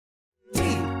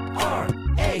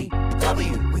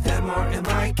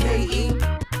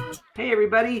Hey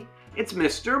everybody, it's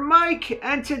Mr. Mike,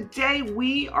 and today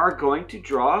we are going to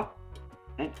draw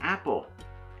an apple.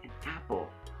 An apple.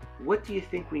 What do you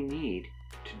think we need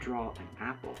to draw an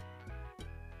apple?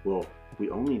 Well, we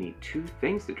only need two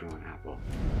things to draw an apple.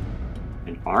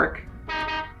 An arc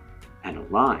and a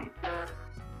line.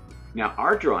 Now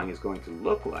our drawing is going to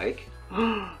look like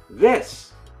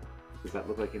this. Does that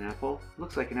look like an apple?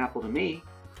 Looks like an apple to me.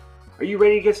 Are you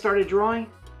ready to get started drawing?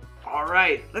 All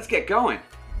right, let's get going.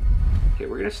 Okay,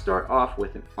 we're gonna start off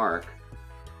with an arc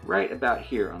right about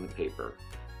here on the paper.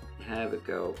 Have it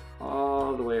go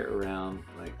all the way around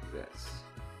like this.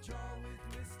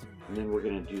 And then we're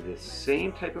gonna do the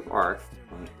same type of arc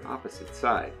on the opposite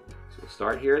side. So we'll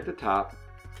start here at the top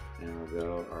and we'll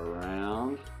go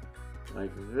around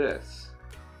like this.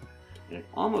 And it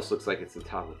almost looks like it's the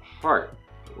top of a heart,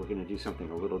 but we're gonna do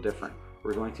something a little different.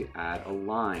 We're going to add a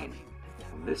line.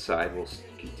 On this side, we'll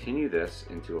continue this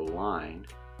into a line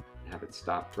and have it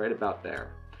stop right about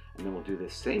there. And then we'll do the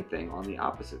same thing on the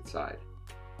opposite side.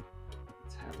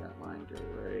 Let's have that line go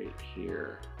right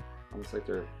here. Almost like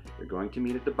they're going to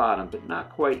meet at the bottom, but not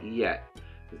quite yet.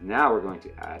 Because now we're going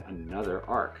to add another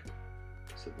arc.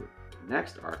 So the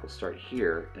next arc will start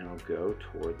here and it'll go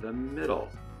toward the middle.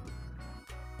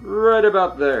 Right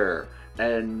about there.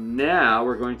 And now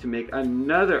we're going to make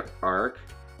another arc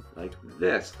like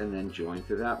this and then join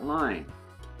to that line.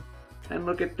 And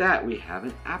look at that, we have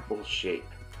an apple shape.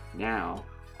 Now,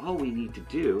 all we need to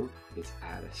do is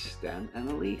add a stem and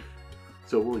a leaf.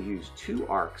 So we'll use two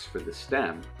arcs for the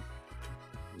stem.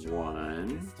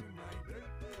 One.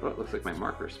 Oh, it looks like my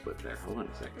marker split there. Hold on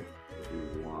a second. We'll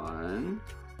do one.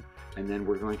 And then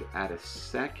we're going to add a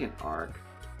second arc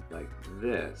like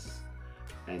this.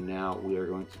 And now we are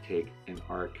going to take an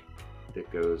arc that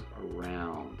goes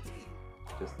around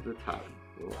just at the top,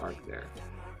 little arc there.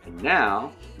 And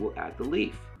now we'll add the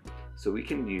leaf. So we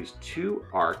can use two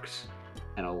arcs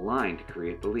and a line to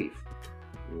create the leaf.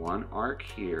 One arc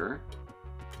here,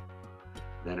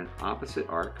 then an opposite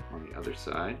arc on the other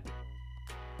side.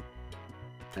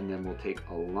 And then we'll take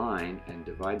a line and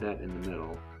divide that in the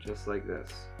middle, just like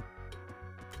this.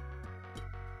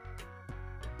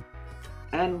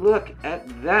 And look at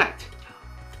that.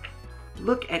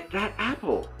 Look at that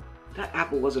apple. That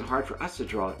apple wasn't hard for us to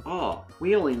draw at all.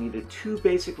 We only needed two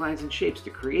basic lines and shapes to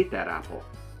create that apple.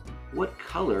 What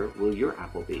color will your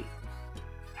apple be?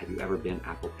 Have you ever been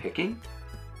apple picking?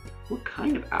 What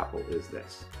kind of apple is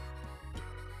this?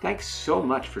 Thanks so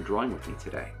much for drawing with me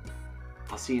today.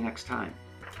 I'll see you next time.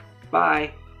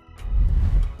 Bye.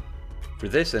 For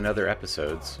this and other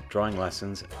episodes, drawing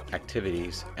lessons,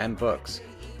 activities, and books,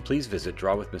 please visit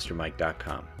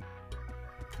drawwithmrmike.com.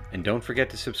 And don't forget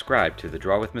to subscribe to the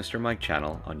Draw with Mr. Mike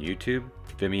channel on YouTube,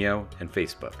 Vimeo, and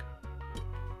Facebook.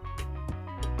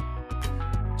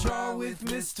 Draw with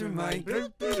Mr. Mike.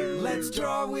 Let's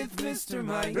draw with Mr.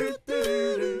 Mike.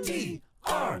 D-R-A-W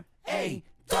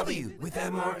with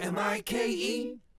M-R-M-I-K-E.